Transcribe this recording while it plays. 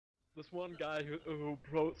this one guy who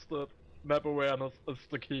posted map awareness is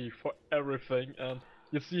the key for everything, and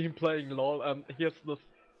you see him playing LoL, and here's this,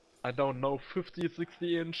 I don't know,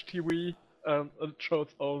 50-60 inch TV, and it shows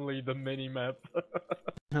only the mini map.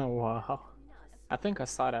 Oh wow. I think I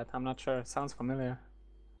saw that, I'm not sure, it sounds familiar.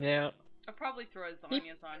 Yeah. I'll probably throw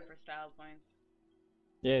Zonya's on for style points.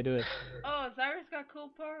 Yeah, do it. Oh, Zyra's got cool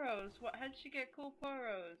poros. How'd she get cool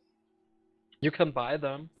poros? You can buy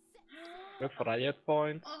them with riot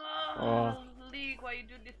points. Oh, League, why you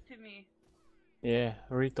do this to me? Yeah,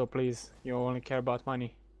 Rito, please. You only care about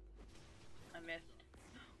money. I missed.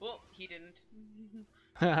 Oh, he didn't.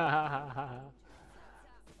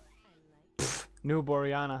 Pfft, new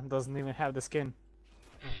Boreana doesn't even have the skin.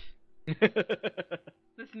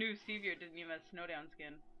 This new Sivir didn't even have Snowdown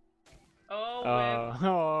skin. Oh,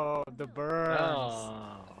 oh, the burns.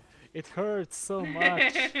 Oh. It hurts so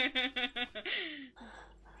much.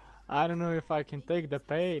 I don't know if I can take the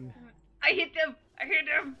pain. I hit him! I hit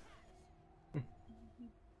him!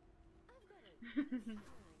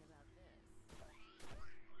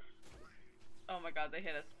 Oh my god, they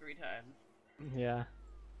hit us 3 times. Yeah.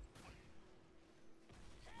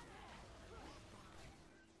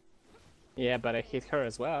 Yeah, but I hit her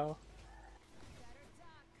as well.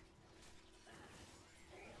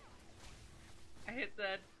 I hit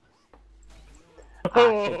that. That.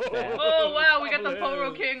 Oh wow, we got the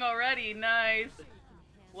Poro King already. Nice.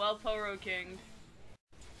 Well Poro King.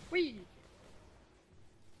 Whee!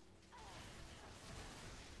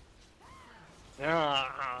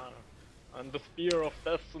 Ah, and the Spear of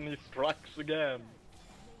Destiny strikes again.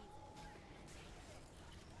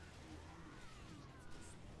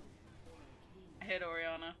 I hit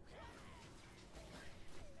Oriana.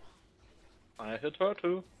 I hit her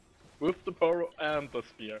too. With the Poro and the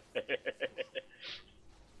Spear.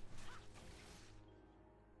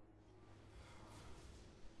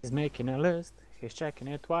 He's making a list, he's checking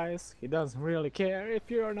it twice, he doesn't really care if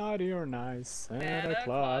you're naughty or nice. Santa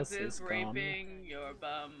Claus is raping your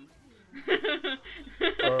bum.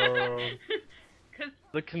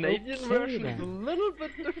 The Canadian version is a little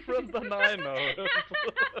bit different than I know.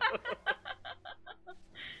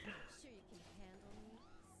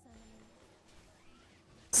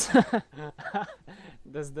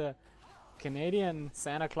 Does the Canadian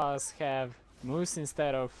Santa Claus have moose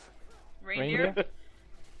instead of reindeer?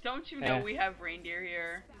 Don't you know we have reindeer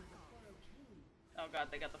here? Oh god,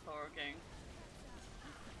 they got the Poro King.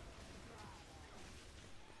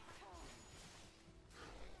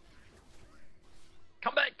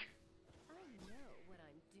 Come back! I know what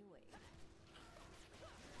I'm doing.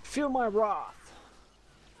 Feel my wrath!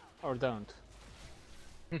 Or don't.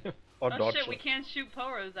 Or Oh dodge shit, we it. can't shoot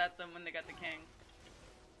Poros at them when they got the king.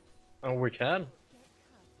 Oh, we can.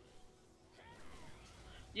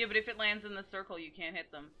 Yeah, but if it lands in the circle, you can't hit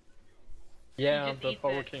them. Yeah, just the eats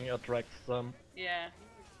Power it. King attracts them. Yeah.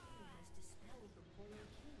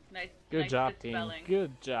 Nice. Good nice job, team. dispelling.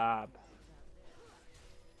 Good job.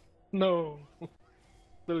 No.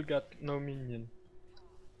 Still got no minion.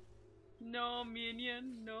 No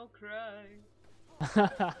minion, no cry.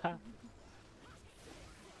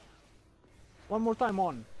 One more time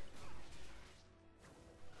on.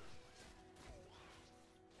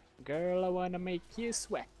 Girl, I wanna make you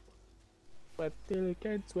sweat. But till you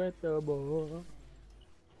can't sweat no more.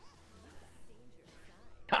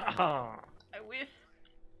 Haha! I whiff.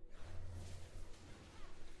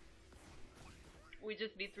 We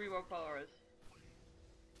just need 3 more Poros.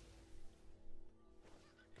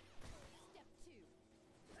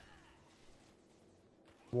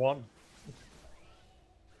 One.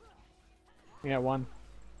 Yeah, one.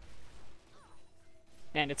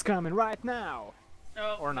 And it's coming right now.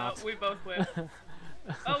 Oh, Or no, not. we both whiff.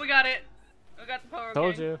 Oh, we got it. We got the Poro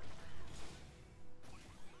Told King. you.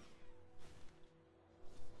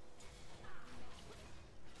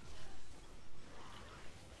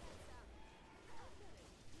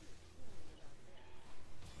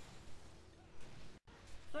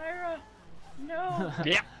 Zyra! No!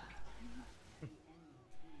 Yeah.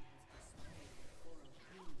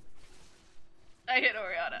 I hit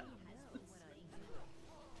Oriana.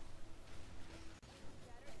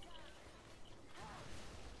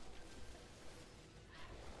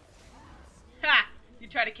 Ha! You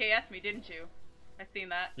tried to KS me, didn't you? I seen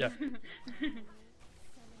that. Yeah.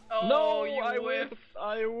 Oh, No, you I whiffed. whiffed!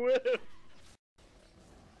 I whiffed!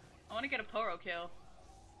 I want to get a Poro kill.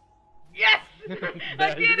 Yes! I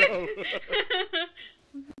There you did go. it!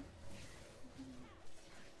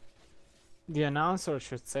 The announcer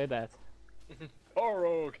should say that.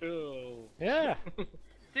 Poro kill! Yeah.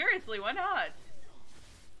 Seriously, why not?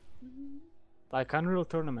 Like Unreal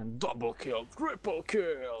Tournament. Double kill, triple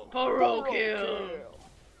kill. Poro kill.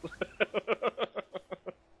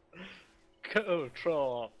 Cold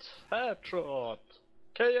shot, headshot,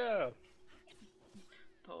 KF.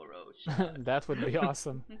 Poro shot. That would be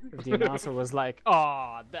awesome. If the announcer was like,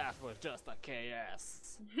 "Oh, that was just a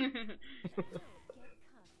KS."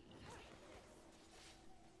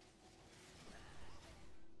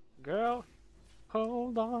 Girl,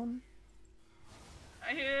 hold on. I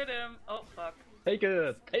hit him. Oh fuck. Take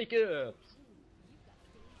it, take it.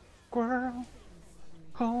 Girl,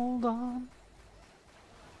 hold on.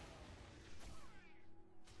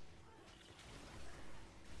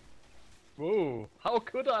 Whoa, how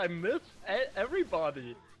could I miss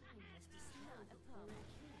everybody?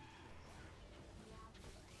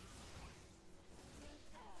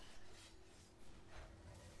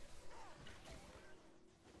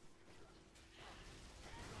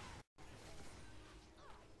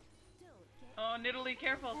 Oh, Nidalee,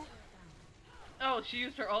 careful. Oh, she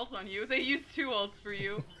used her ult on you. They used 2 ults for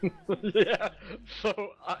you. Yeah,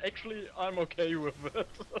 so actually I'm okay with it.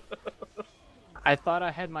 I thought I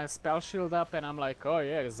had my spell shield up and I'm like, oh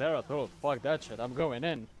yeah, Zerath, oh fuck that shit, I'm going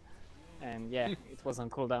in. And yeah, it was on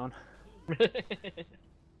cooldown.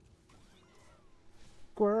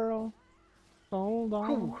 Squirrel, hold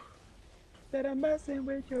on. That I'm messing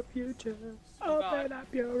with your future. Oh, Open God.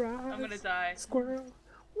 up your eyes. I'm gonna die. Squirrel.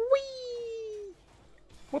 Whee!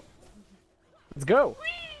 Whoop. Let's go.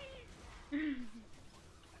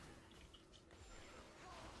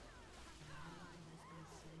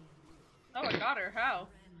 Oh, I got her. How?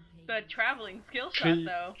 The traveling skill shot, She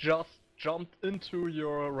though. just jumped into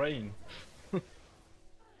your rain.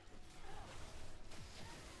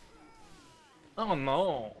 Oh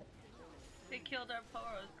no. They killed our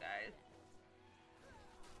Poros, guys.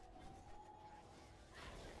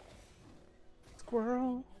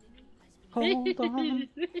 Squirrel. Hold on. Poro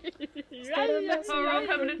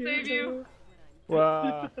coming to save you.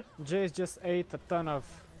 Well, Jace just ate a ton of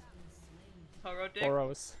Poro dick.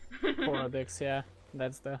 Poros. Poro dicks, yeah.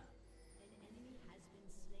 That's the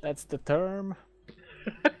term.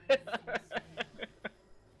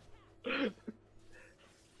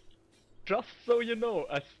 Just so you know,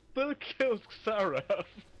 I still killed Sarah.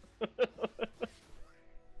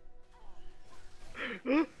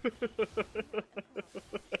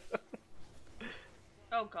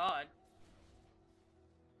 Oh god.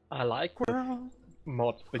 I like this Squirrel.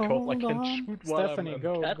 mod because I Hold can on. shoot while Stephanie, I'm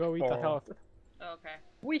in cat go eat the form. health. Okay.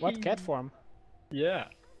 What cat form? Yeah.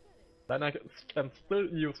 Then I can still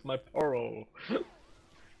use my Poro.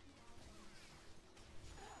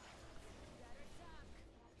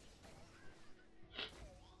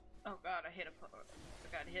 Oh god, I hit a Poro. I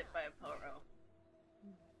got hit by a Poro.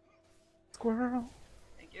 Squirrel.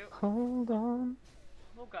 Thank you. Hold on.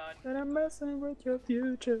 Oh god. That I'm messing with your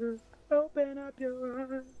future. Open up your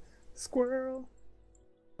eyes. Squirrel.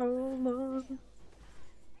 Hold on.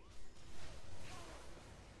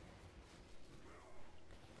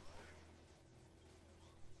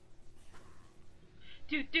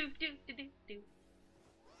 Do. Don't get caught.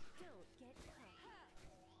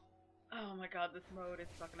 Oh my god, this mode is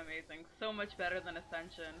fucking amazing. So much better than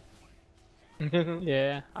Ascension.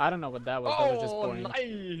 Yeah, I don't know what that was. That was just Oh, boring.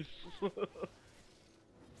 nice!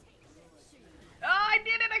 Oh, I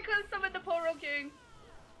did it! I couldn't summon the Poro King!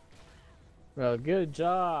 Well, good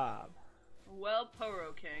job. Well,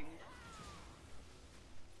 Poro King.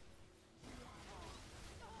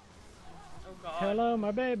 Oh god. Hello,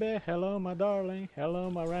 my baby. Hello, my darling. Hello,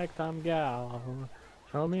 my ragtime gal.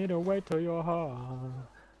 Show me the way to your heart.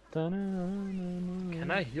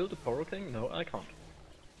 Can I heal the Poro King? No, I can't.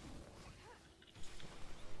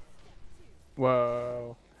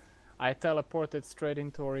 Whoa. I teleported straight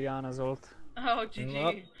into Oriana's ult. Oh, GG.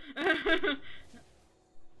 Nope.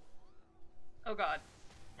 Oh god.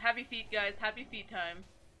 Happy feet, guys. Happy feet time.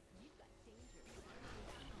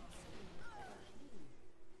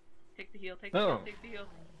 Take the heal, take the Oh. heal, take the heal.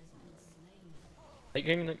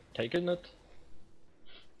 Taking it.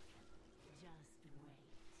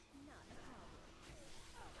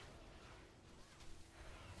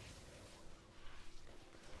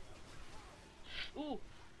 Ooh.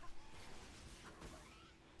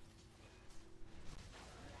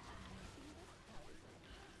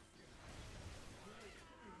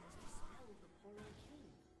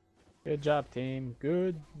 Good job, team.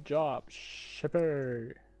 Good job,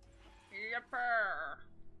 shipper. Yepper.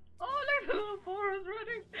 Oh, there's a little Poro's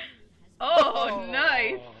running. Oh,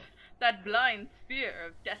 nice. That blind spear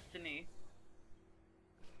of destiny.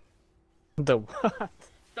 The what?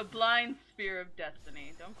 The blind spear of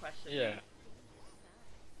destiny. Don't question Yeah.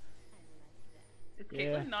 me. Is Yeah.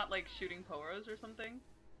 Caitlyn not like shooting poros or something?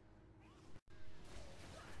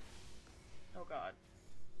 Oh god.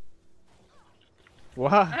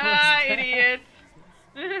 What? Ah, idiot!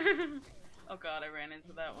 Oh god, I ran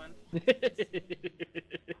into that one.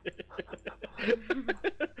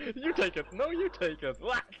 You take it. No, you take it.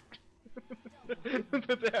 Whack.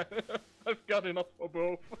 There. I've got enough for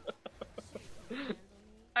both.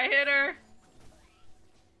 I hit her!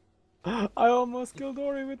 I almost killed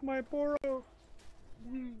Ori with my Poro.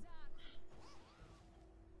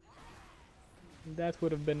 That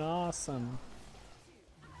would have been awesome.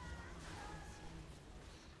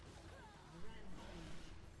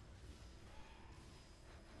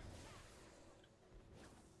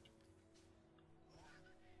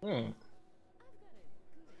 Hmm.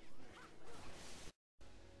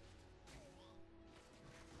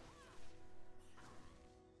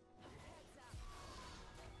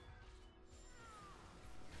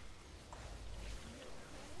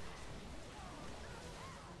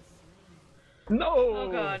 No!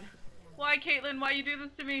 Oh god. Why, Caitlyn? Why you do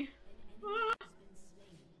this to me?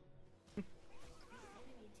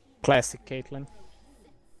 Classic Caitlyn.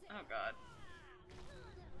 Oh god.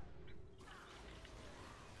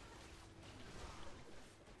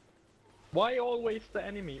 Why always the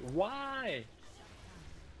enemy? Why?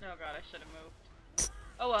 Oh god, I should have moved.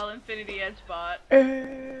 Oh well, Infinity Edge bot.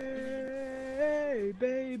 Hey,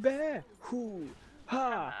 baby. Hoo,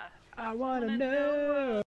 ha. I wanna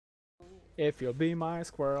know if you'll be my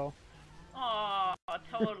squirrel. Aw,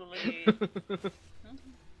 totally.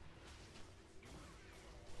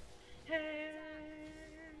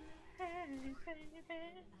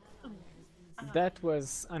 That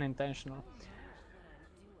was unintentional.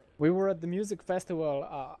 We were at the music festival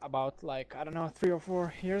about like, I don't know, 3 or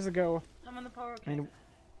 4 years ago, I'm on the power and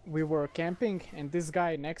we were camping, and this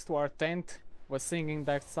guy next to our tent was singing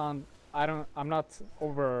that song. I'm not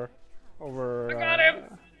over I got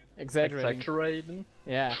him! exaggerating. Exaggerating.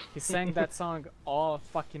 Yeah, he sang that song all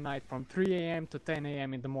fucking night from 3 a.m. to 10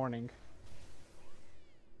 a.m. in the morning.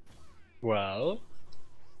 Well,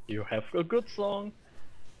 you have a good song.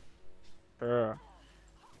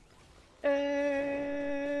 Hey,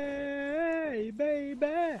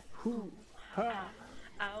 baby. Hoo, ha.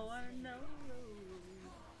 I wanna know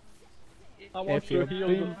I want If to you'll heal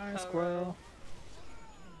be the my squirrel.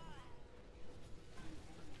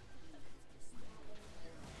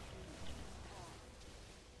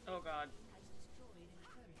 Oh god.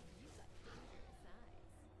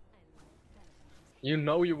 You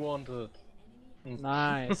know you want it.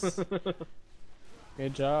 Nice.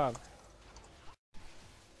 Good job.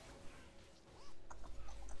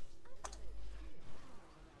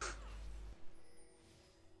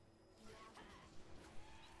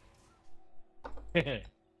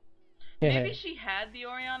 Maybe she had the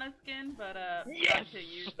Oriana skin, but forgot to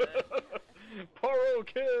use it. Poro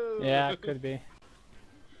kill! Yeah, could be.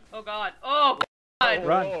 Oh god. Oh god!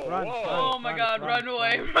 Run, Whoa, run, whoa. Oh my god, run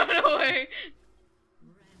away, run away!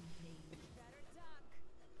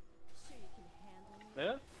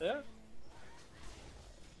 Yeah, yeah.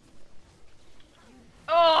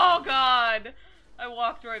 Oh god! I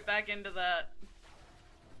walked right back into that.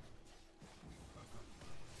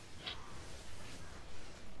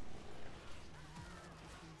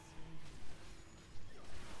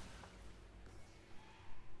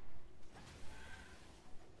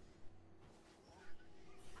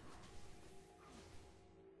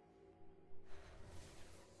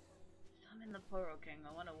 Summon the Poroking.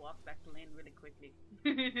 I want to walk back to lane really quickly.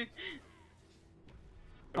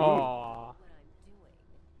 Aww.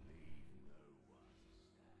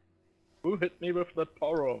 Who hit me with that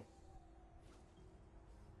Poro?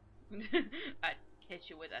 I'd hit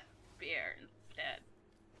you with a spear instead.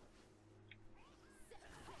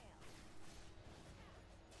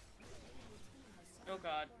 Oh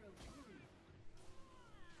god.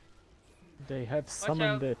 They have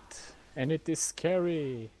summoned it, and it is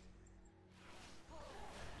scary.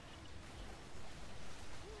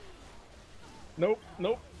 Nope,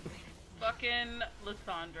 nope. Fucking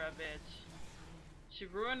Lysandra, bitch. She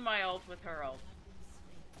ruined my ult with her ult.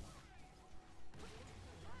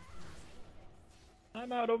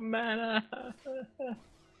 I'm out of mana.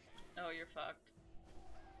 Oh, you're fucked.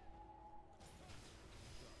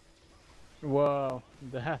 Whoa,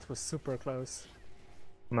 that was super close.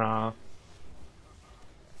 Nah.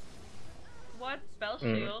 What? Spell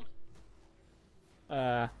shield?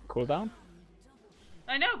 Cooldown?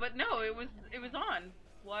 I know, but no, it was on.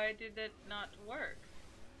 Why did it not work?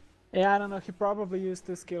 Yeah, I don't know, he probably used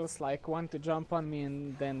two skills, like one to jump on me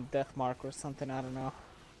and then death mark or something, I don't know.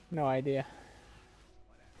 No idea.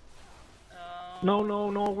 No, no,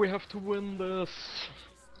 no, we have to win this.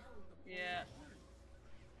 Yeah.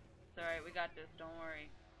 It's alright, we got this, don't worry.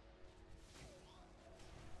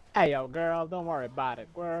 Hey yo, girl, don't worry about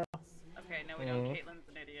it, girl. Okay, no we don't. Caitlyn's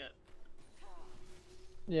an idiot.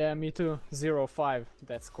 Yeah, me too. 0-5.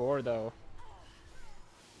 That score though.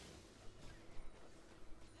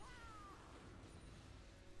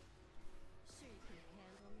 Sure you can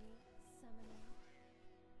handle me, summoner?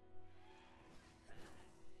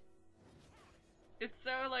 It's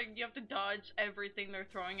so like you have to dodge everything they're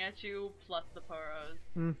throwing at you plus the poros.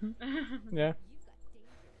 Mm-hmm. Yeah. You've got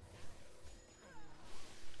dangerous.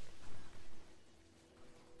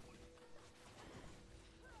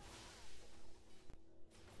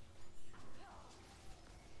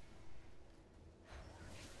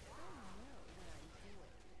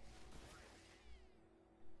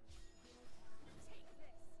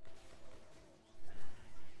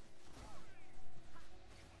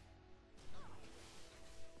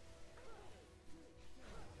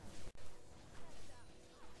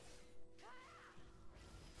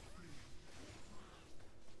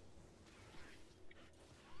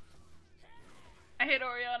 I hit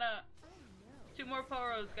Oriana. 2 more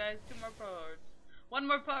poros, guys. 2 more poros. 1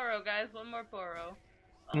 more poro, guys. 1 more poro.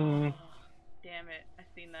 Oh, damn it. I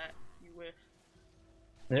seen that. You whiff.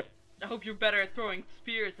 Yep. I hope you're better at throwing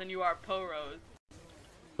spears than you are poros.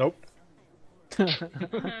 Nope.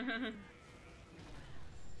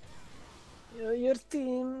 Your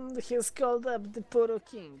team has called up the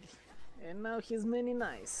Poroking, and now he's many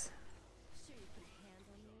nice. Sure you can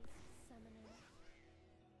handle me, summoner?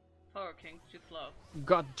 Poro King's too slow.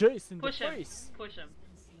 Got Jace in Push the him. face. Push him.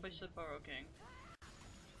 Push the Poro King.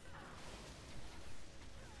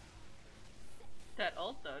 Set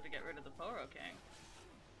also to get rid of the Poro King.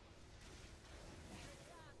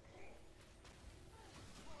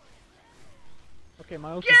 Okay,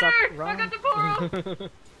 my ult is up. Yes! I Run. got the Poro!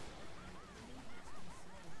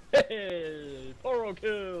 Hey, Poro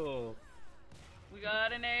kill. We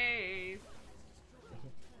got an ace.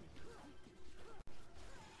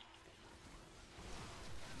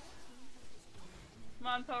 Come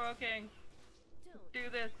on, Poro King. Don't Do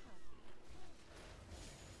this.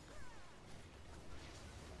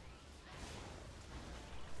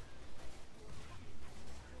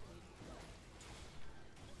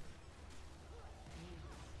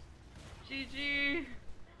 GG.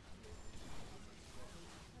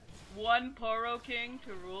 1 Poro King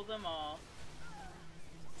to rule them all.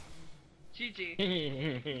 GG.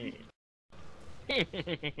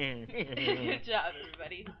 Good job,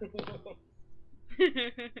 everybody.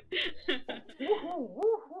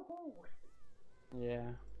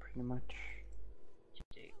 Yeah, pretty much.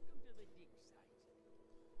 GG.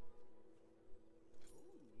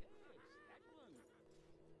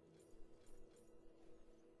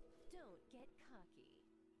 Don't get cocky.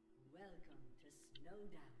 Welcome to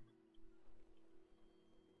Snowdown.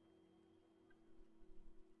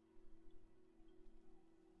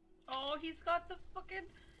 Oh, he's got the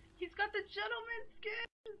gentleman skin.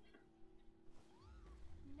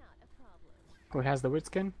 Not a problem. Who has the weird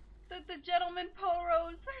skin? The gentleman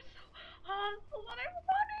poros. They're so what I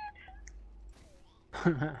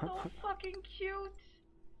wanted. So fucking cute.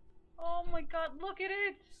 Oh my god, look at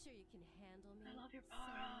it. Sure you can handle me, I love your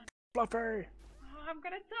poros. Fluffer! Oh, I'm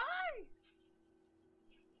gonna die.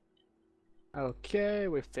 Okay,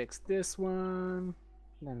 we fixed this one.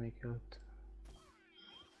 Then we got.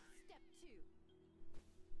 Step 2.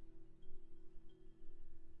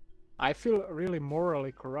 I feel really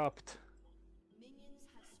morally corrupt. Minions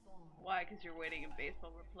have spawned. Why? Because you're waiting in base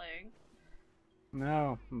while we're playing.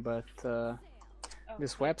 No, but Oh,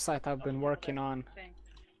 this website I've been working on, thing.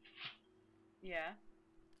 Yeah.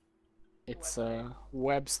 it's a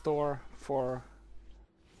web store for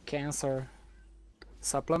cancer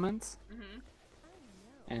supplements Mhm.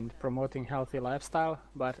 and promoting healthy lifestyle,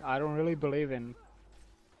 but I don't really believe in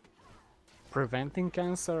preventing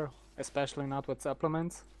cancer, especially not with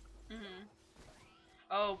supplements. Mhm.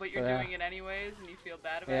 Oh, but you're Yeah. doing it anyways, and you feel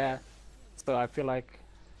bad about Yeah, it. so I feel like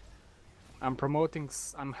I'm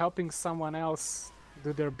I'm helping someone else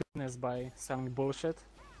do their business by selling bullshit.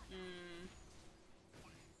 Mm.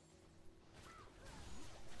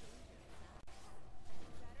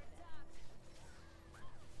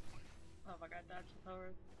 Oh my god, that's the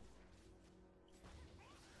power.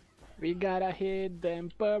 We gotta hit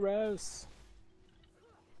them burrows.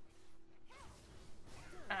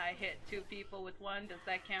 I hit 2 people with 1. Does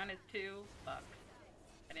that count as 2? Fuck.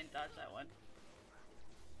 I didn't dodge that one.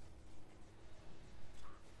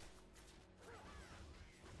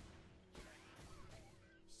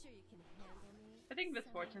 Sure you can handle me. I think Miss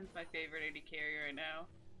Fortune's my favorite AD carry right now.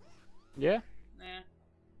 Yeah, Eh.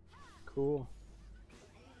 Cool.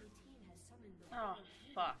 Oh,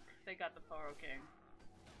 fuck. They got the Poroking.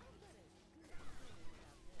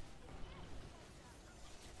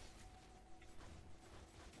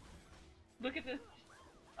 Look at this.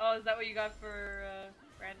 Oh, is that what you got for,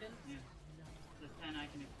 Brandon? Yeah. The 10 I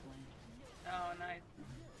can explain. Oh, nice.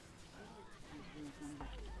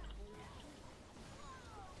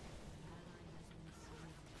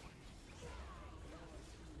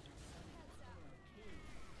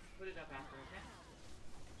 Put it up after, okay?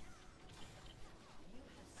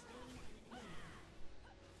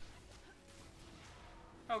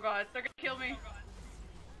 Oh god, they're gonna kill me.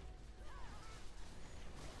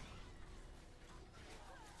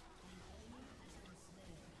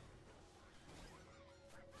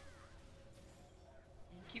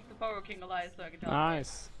 Keep the Poroking alive so I can tell.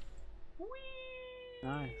 Nice. Whee!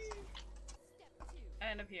 Nice.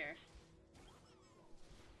 And up here.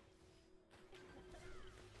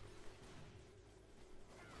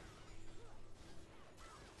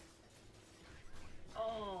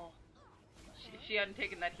 Oh. If she hadn't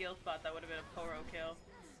taken that heal spot, that would have been a Poro kill.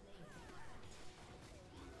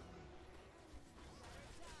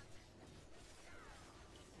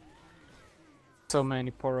 So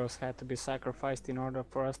many Poros had to be sacrificed in order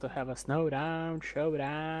for us to have a snowdown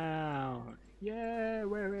showdown. Yeah,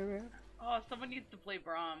 where? Oh, someone needs to play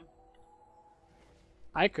Braum.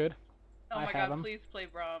 I could. Oh I my have god, him. please play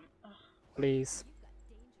Braum. Ugh, Please.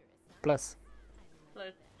 Plus.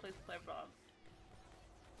 please play Braum.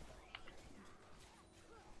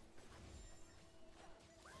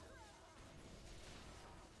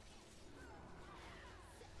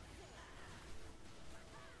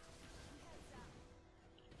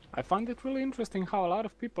 I find it really interesting how a lot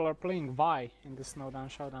of people are playing Vi in this Snowdown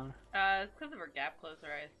Showdown. It's because of her gap closer,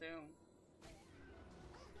 I assume.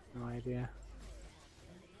 No idea.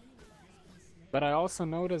 But I also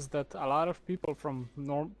noticed that a lot of people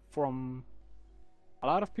a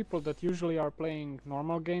lot of people that usually are playing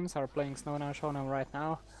normal games are playing Snowdown Showdown right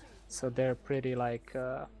now, so they're pretty like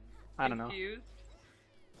I don't know, Confused?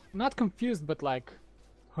 not confused, but like,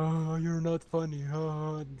 oh, you're not funny,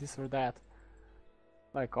 oh, this or that,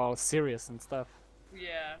 like all serious and stuff.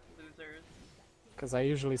 Yeah, losers. Because I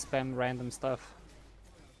usually spam random stuff.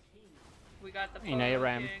 We got the In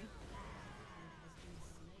ARAM. King.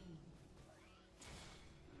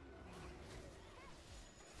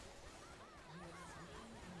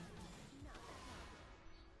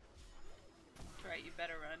 That's right, you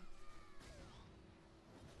better run.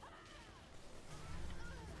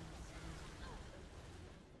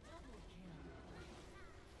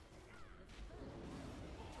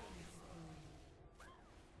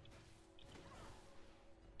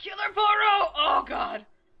 Killer Poro! Oh god!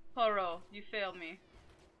 Poro, you failed me.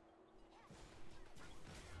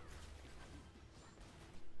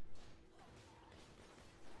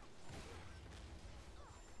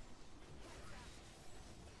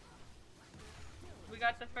 We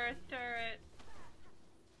got the first turret.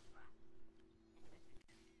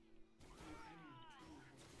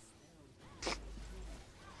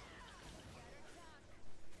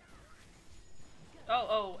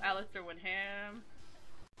 Oh, Alistair went ham.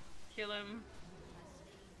 Kill him.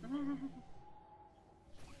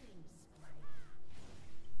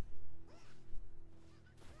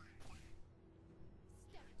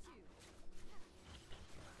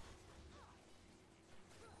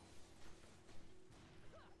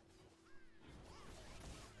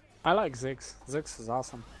 I like Ziggs. Ziggs is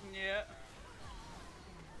awesome. Yeah.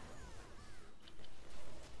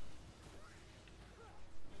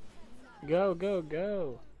 Go, go,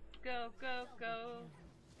 go! Go, go, go.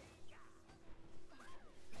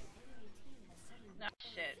 Ah,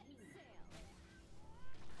 shit.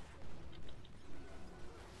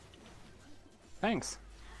 Thanks.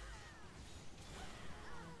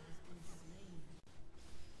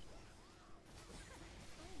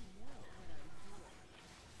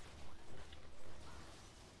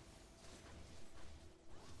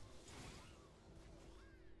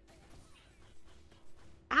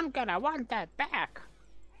 I'm gonna want that back.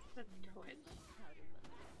 That's Twitch.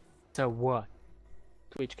 So what?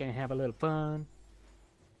 Twitch can have a little fun.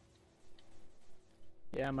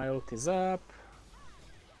 Yeah, my ult is up.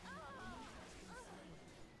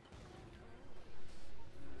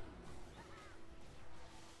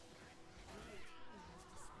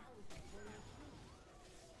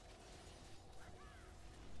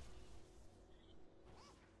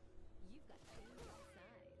 You've got dangerous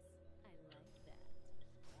eyes.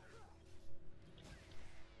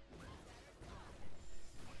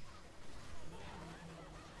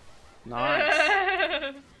 I like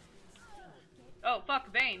that. Nice. Oh,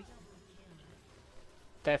 fuck, Vayne.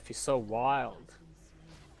 Steph is so wild.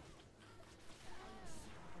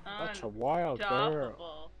 Such a wild girl.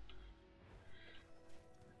 Unstoppable.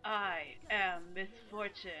 I am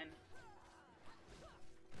misfortune.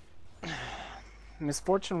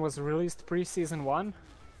 Misfortune was released pre-season 1,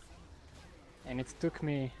 and it took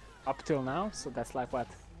me up till now, so that's like what,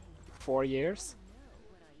 4 years?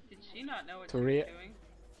 Did she not know what To she was rea- doing?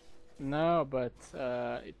 No, but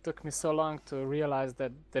it took me so long to realize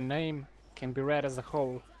that the name can be read as a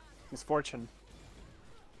whole. Misfortune.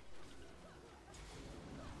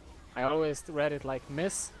 I always read it like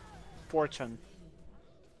Miss Fortune.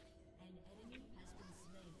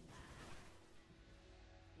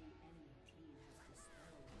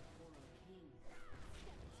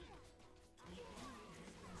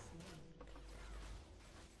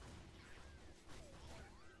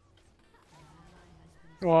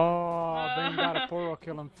 Oh, Bane got a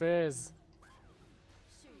Poroking and Fizz.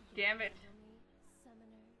 Damn it.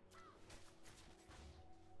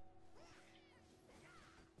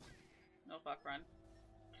 No fuck, run.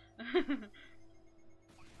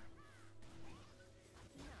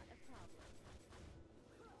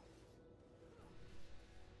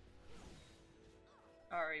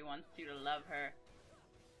 Ari wants you to love her.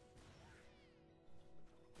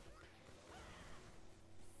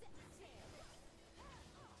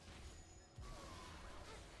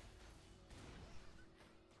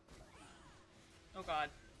 Oh god.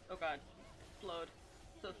 Oh god. Slowed.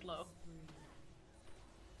 So slow.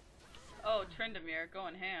 Oh, Trindamere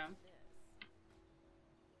going ham.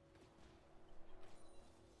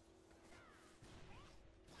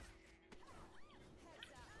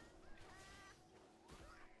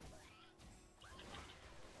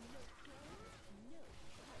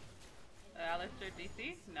 Alistair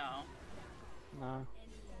DC? No. No.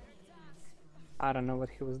 I don't know what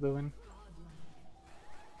he was doing.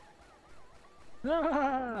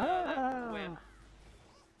 That's whip.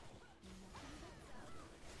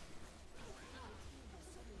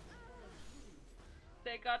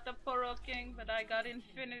 They got the Poroking, but I got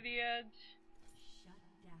Infinity Edge.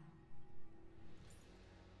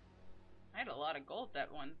 I had a lot of gold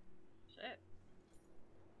that one. Shit.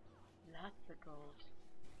 Lots of gold.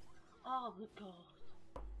 All the gold.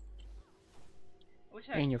 I wish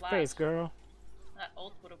I had In your flash. face, girl. That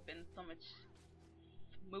ult would have been so much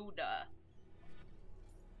smoother.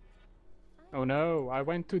 Oh no, I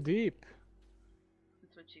went too deep.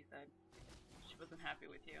 That's what she said. She wasn't happy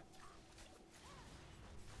with you.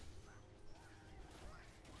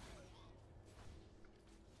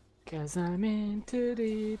 Cause I'm in too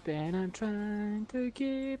deep and I'm trying to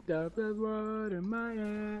keep the blood water in my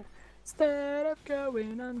air. Instead of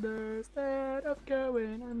going under, instead of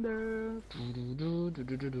going under.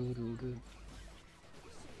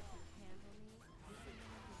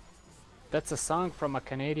 That's a song from a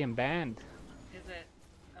Canadian band. Is it?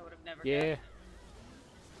 I would have never Yeah. guessed.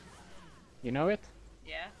 You know it?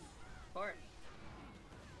 Yeah, of course.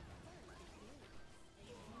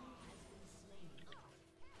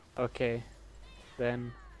 Okay.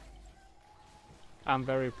 Then I'm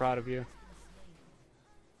very proud of you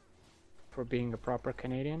for being a proper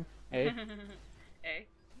Canadian, eh? Eh?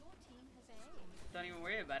 Don't even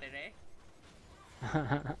worry about it, eh?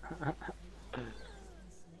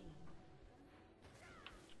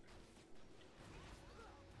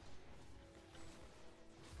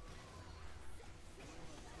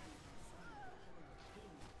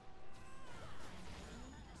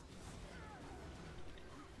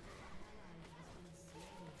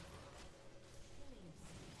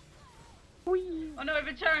 Oh no, I've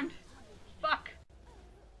been charmed! Fuck!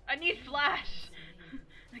 I need flash!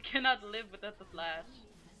 I cannot live without the flash.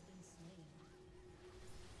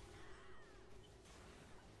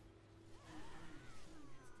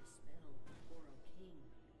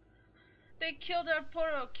 They killed our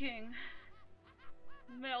Poroking!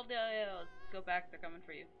 Melda, go back, they're coming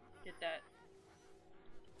for you. Get that.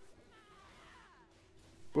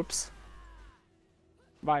 Whoops.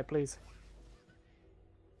 Bye, please.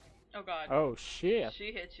 Oh god. Oh shit.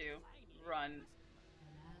 She hit you. Run.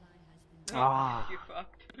 Ah. You're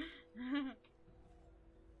fucked.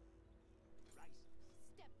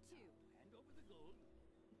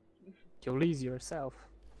 You lose yourself.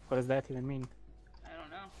 What does that even mean? I don't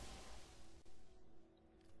know.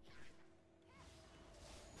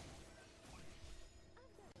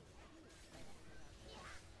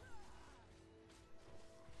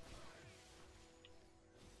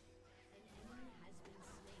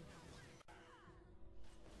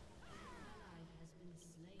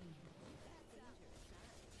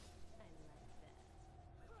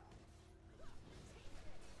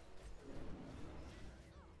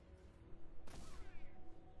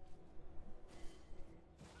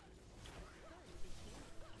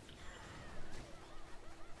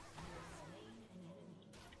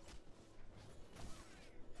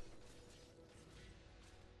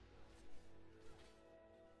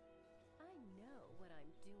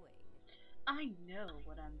 I know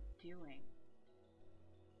what I'm doing.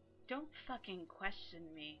 Don't fucking question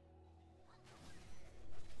me.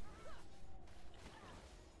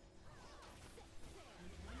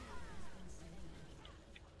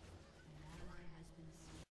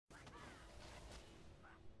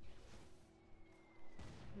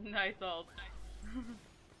 Nice ult.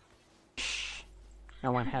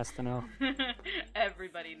 No one has to know.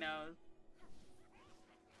 Everybody knows.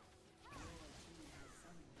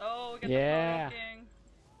 Oh, we got Yeah. the Poroking.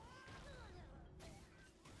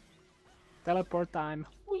 Teleport time.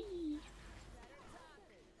 Whee!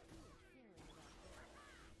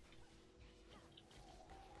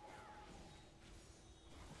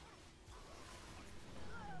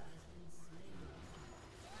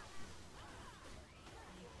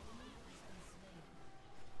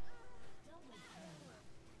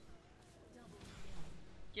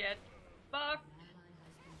 Get fucked.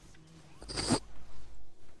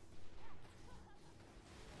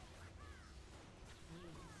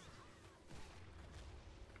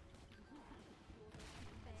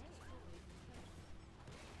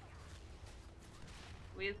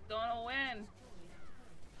 We're gonna win.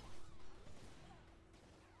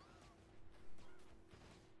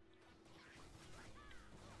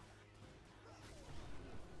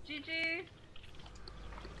 GG.